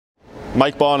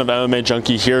Mike Bohn of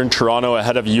MMAjunkie here in Toronto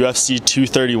ahead of UFC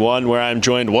 231, where I'm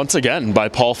joined once again by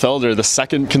Paul Felder, the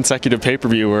second consecutive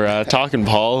pay-per-view. We're talking,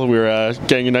 Paul. We're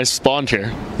getting a nice spawn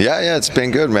here. Yeah, it's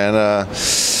been good, man.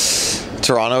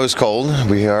 Toronto is cold.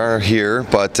 We are here,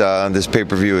 but this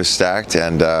pay-per-view is stacked,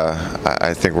 and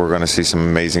I think we're going to see some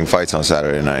amazing fights on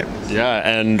Saturday night. Yeah,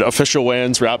 and official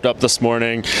weigh-ins wrapped up this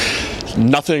morning.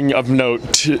 Nothing of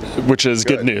note, which is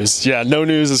good news. Yeah, no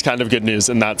news is kind of good news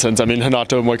in that sense. I mean,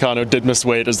 Renato Moicano did miss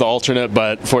weight as the alternate,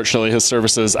 but fortunately his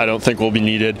services I don't think will be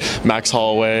needed. Max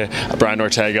Holloway, Brian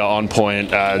Ortega on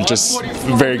point. Just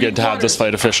very good to have this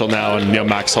fight official now, and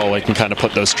Max Holloway can kind of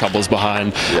put those troubles behind.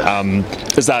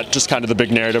 Is that just kind of the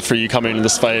big narrative for you coming into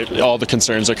this fight? All the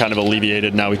concerns are kind of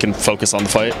alleviated. Now we can focus on the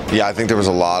fight. Yeah, I think there was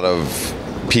a lot of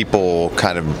people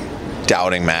kind of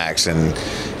doubting Max, and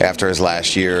after his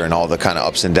last year and all the kind of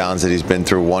ups and downs that he's been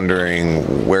through,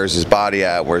 wondering where's his body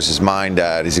at, where's his mind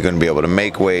at, is he going to be able to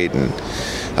make weight? And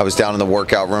I was down in the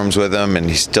workout rooms with him, and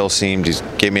he still seemed, he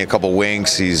gave me a couple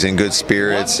winks, he's in good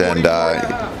spirits, and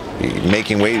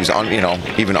making weight. He was on,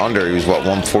 even under. He was what,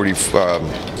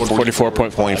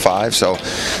 144.5. So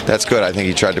that's good. I think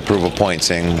he tried to prove a point,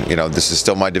 saying, this is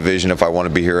still my division. If I want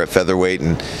to be here at featherweight,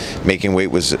 and making weight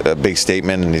was a big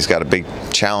statement, and he's got a big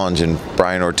challenge in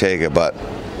Brian Ortega. But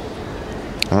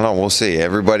I don't know. We'll see.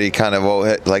 Everybody kind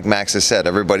of, like Max has said,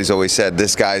 everybody's always said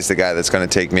this guy's the guy that's going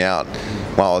to take me out.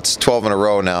 Well, it's 12 in a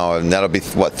row now, and that'll be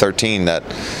what, 13 that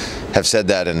have said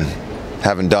that and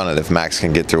haven't done it if Max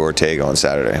can get through Ortega on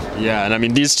Saturday. Yeah, and I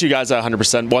mean, these two guys at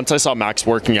 100%, once I saw Max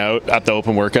working out at the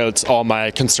open workouts, all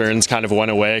my concerns kind of went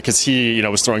away, because he,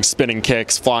 was throwing spinning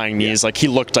kicks, flying knees. Like, he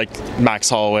looked like Max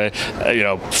Holloway,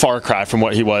 far cry from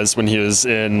what he was when he was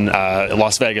in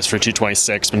Las Vegas for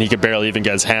 226, when he could barely even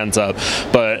get his hands up.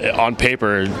 But on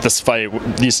paper, this fight,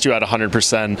 these two at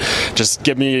 100%, just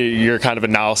give me your kind of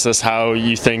analysis, how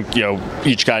you think,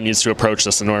 each guy needs to approach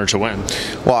this in order to win.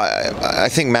 Well, I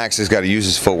think Max has got to use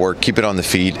his footwork, keep it on the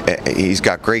feet. He's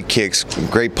got great kicks,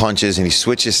 great punches, and he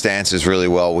switches stances really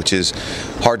well, which is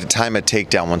hard to time a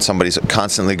takedown when somebody's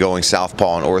constantly going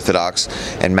southpaw and orthodox.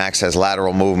 And Max has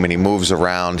lateral movement. He moves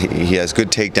around. He has good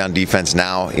takedown defense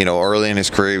now. Early in his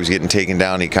career he was getting taken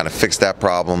down. He kind of fixed that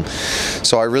problem.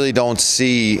 So I really don't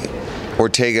see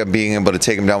Ortega being able to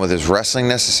take him down with his wrestling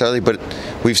necessarily, but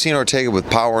we've seen Ortega with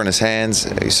power in his hands.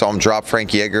 You saw him drop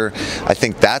Frank Yeager. I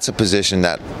think that's a position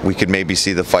that we could maybe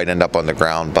see the fight end up on the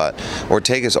ground, but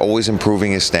Ortega's always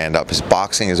improving his stand-up. His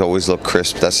boxing has always looked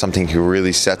crisp. That's something he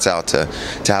really sets out to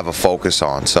have a focus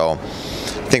on. So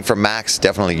I think for Max,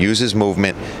 definitely use his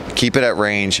movement, keep it at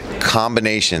range,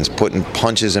 combinations, putting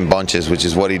punches and bunches, which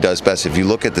is what he does best. If you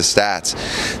look at the stats,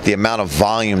 the amount of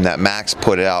volume that Max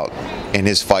put out in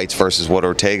his fights versus what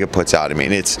Ortega puts out, I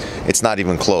mean, it's not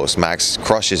even close. Max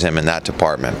crushes him in that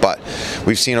department. But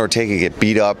we've seen Ortega get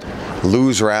beat up,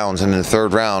 lose rounds, and in the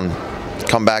third round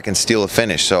come back and steal a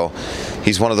finish. So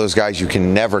he's one of those guys you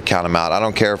can never count him out. I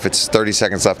don't care if it's 30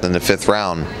 seconds left in the fifth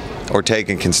round.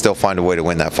 Ortega can still find a way to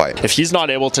win that fight. If he's not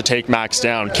able to take Max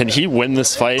down, can he win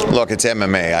this fight? Look, it's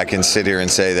MMA. I can sit here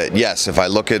and say that, yes, if I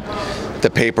look at the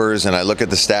papers and I look at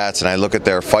the stats and I look at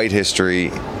their fight history,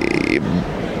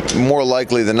 more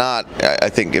likely than not, I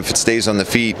think if it stays on the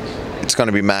feet, it's going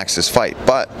to be Max's fight.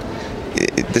 But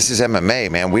this is MMA,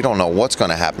 man. We don't know what's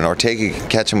going to happen. Ortega can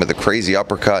catch him with a crazy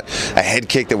uppercut, a head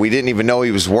kick that we didn't even know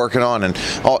he was working on, and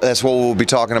that's what we'll be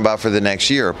talking about for the next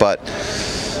year. But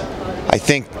I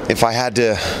think if I had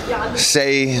to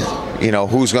say,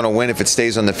 who's going to win if it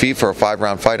stays on the feet for a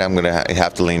 5-round fight, I'm going to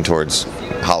have to lean towards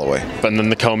Holloway. And then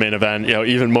the co-main event,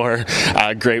 even more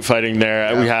great fighting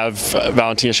there. Yeah. We have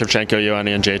Valentina Shevchenko,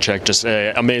 Joanna Jędrzejczyk, just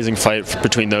an amazing fight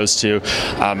between those two.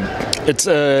 It's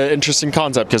an interesting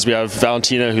concept because we have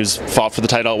Valentina, who's fought for the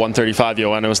title at 135.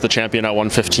 Joanna was the champion at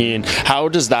 115. How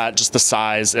does that, just the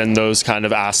size and those kind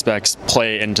of aspects,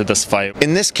 play into this fight?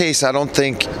 In this case, I don't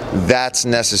think that's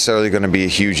necessarily going to be a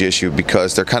huge issue,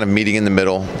 because they're kind of meeting in the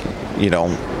middle,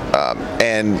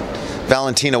 and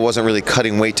Valentina wasn't really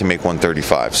cutting weight to make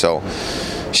 135, so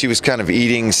she was kind of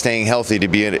eating, staying healthy to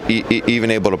be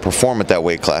even able to perform at that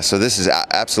weight class. So this is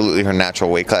absolutely her natural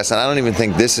weight class, and I don't even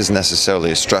think this is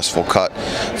necessarily a stressful cut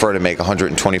for her to make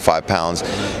 125 pounds.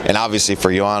 And obviously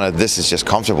for Joanna, this is just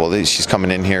comfortable. She's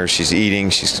coming in here, she's eating,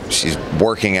 she's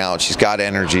working out, she's got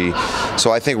energy.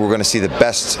 So I think we're going to see the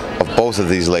best of both of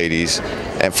these ladies,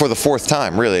 and for the fourth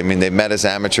time, really. I mean, they met as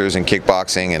amateurs in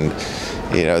kickboxing, and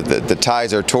the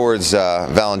ties are towards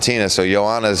Valentina, so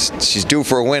she's due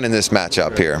for a win in this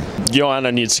matchup here.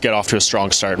 Joanna needs to get off to a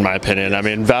strong start, in my opinion. I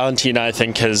mean, Valentina, I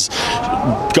think, has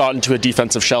gotten to a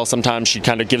defensive shell sometimes. She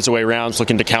kind of gives away rounds,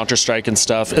 looking to counter-strike and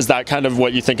stuff. Is that kind of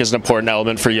what you think is an important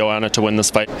element for Joanna to win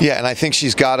this fight? Yeah, and I think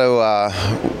she's got to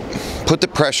put the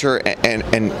pressure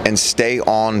and stay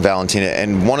on Valentina.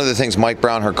 And one of the things Mike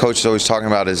Brown, her coach, is always talking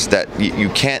about is that you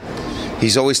can't.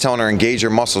 He's always telling her engage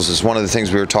your muscles. Is one of the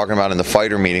things we were talking about in the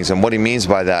fighter meetings, and what he means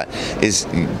by that is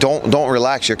don't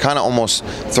relax. You're kind of almost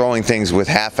throwing things with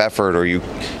half effort, or you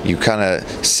kind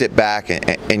of sit back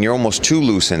and you're almost too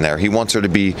loose in there. He wants her to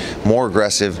be more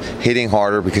aggressive, hitting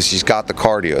harder, because she's got the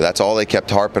cardio. That's all they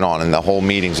kept harping on in the whole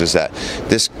meetings, was that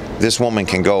this woman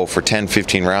can go for 10,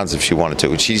 15 rounds if she wanted to,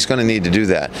 and she's going to need to do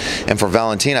that. And for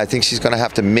Valentina, I think she's going to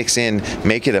have to mix in,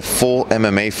 make it a full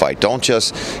MMA fight. Don't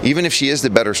just, even if she is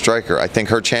the better striker, I think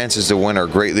her chances to win are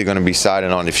greatly going to be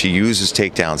sided on if she uses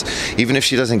takedowns. Even if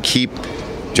she doesn't keep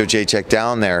Jacek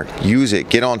down there, use it,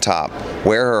 get on top,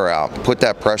 wear her out, put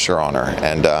that pressure on her.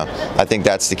 And I think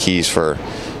that's the keys for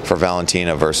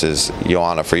Valentina versus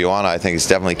Joanna. For Joanna, I think it's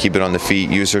definitely keep it on the feet,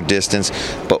 use her distance,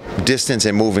 but distance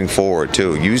and moving forward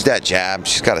too. Use that jab.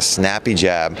 She's got a snappy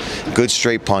jab, good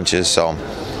straight punches. So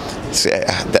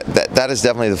that is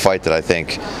definitely the fight that I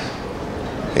think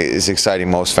is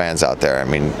exciting most fans out there. I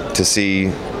mean, to see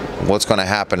what's going to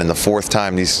happen in the fourth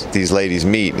time these ladies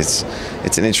meet, it's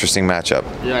an interesting matchup.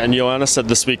 Yeah, and Joanna said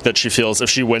this week that she feels if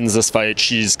she wins this fight,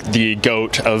 she's the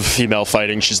GOAT of female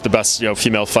fighting. She's the best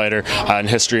female fighter in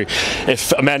history.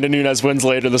 If Amanda Nunes wins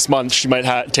later this month, she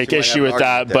might take issue with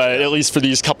that, but at least for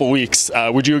these couple weeks,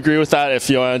 would you agree with that? If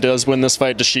Joanna does win this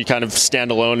fight, does she kind of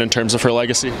stand alone in terms of her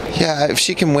legacy? Yeah, if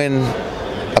she can win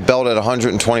a belt at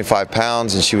 125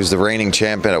 pounds and she was the reigning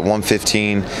champion at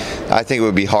 115, I think it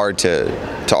would be hard to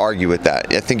argue with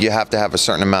that. I think you have to have a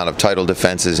certain amount of title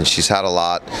defenses, and she's had a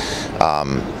lot.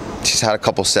 She's had a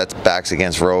couple setbacks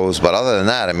against Rose, but other than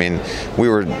that, I mean, we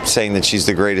were saying that she's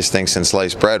the greatest thing since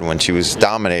sliced bread when she was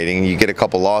dominating. You get a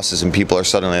couple losses and people are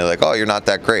suddenly like, oh, you're not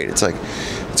that great. It's like,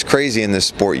 it's crazy in this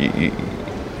sport.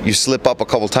 You slip up a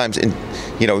couple times, and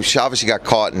she obviously got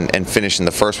caught and finished in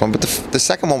the first one, but the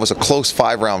second one was a close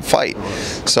 5-round fight.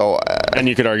 So and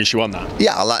you could argue she won that.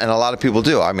 Yeah, and a lot of people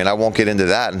do. I mean, I won't get into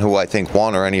that and who I think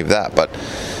won or any of that, but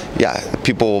yeah,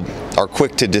 people are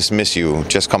quick to dismiss you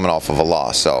just coming off of a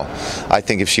loss. So I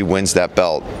think if she wins that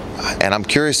belt, and I'm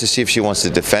curious to see if she wants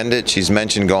to defend it. She's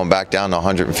mentioned going back down to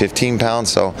 115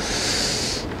 pounds, so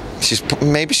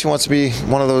maybe she wants to be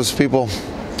one of those people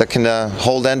that can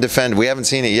hold and defend. We haven't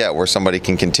seen it yet where somebody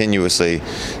can continuously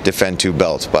defend 2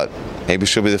 belts, but maybe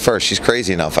she'll be the first. She's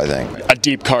crazy enough, I think. A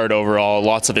deep card overall,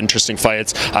 lots of interesting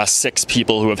fights. 6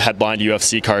 people who have headlined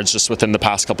UFC cards just within the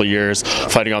past couple of years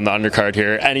fighting on the undercard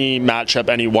here. Any matchup,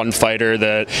 any one fighter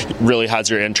that really has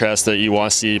your interest that you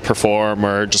want to see perform,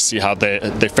 or just see how they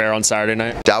fare on Saturday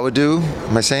night? Dawodu,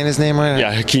 am I saying his name right?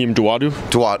 Yeah, Hakeem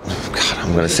Dawodu. God,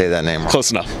 I'm going to say that name wrong.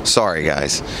 Close enough. Sorry,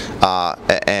 guys.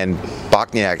 And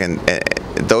Bochniak,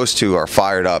 and those two are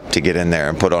fired up to get in there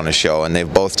and put on a show, and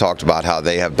they've both talked about how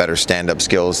they have better stand-up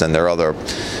skills than their other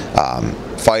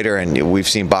fighter, and we've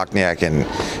seen Bochniak in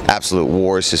absolute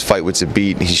wars. His fight with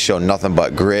Zabit, he's shown nothing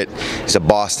but grit. He's a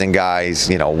Boston guy. He's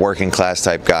working class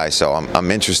type guy. So I'm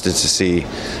interested to see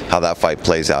how that fight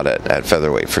plays out at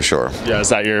featherweight for sure. Yeah, is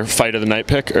that your fight of the night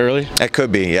pick early? It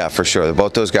could be, yeah, for sure.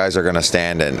 Both those guys are going to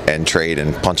stand and trade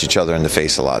and punch each other in the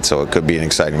face a lot. So it could be an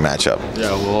exciting matchup.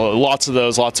 Yeah, well, lots of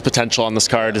those, lots of potential on this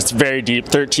card. It's very deep.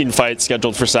 13 fights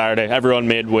scheduled for Saturday. Everyone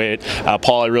made weight.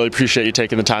 Paul, I really appreciate you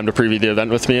taking the time to preview the event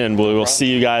with me, and we will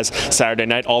see you guys Saturday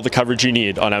night. All the coverage you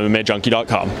need on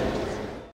MMAjunkie.com.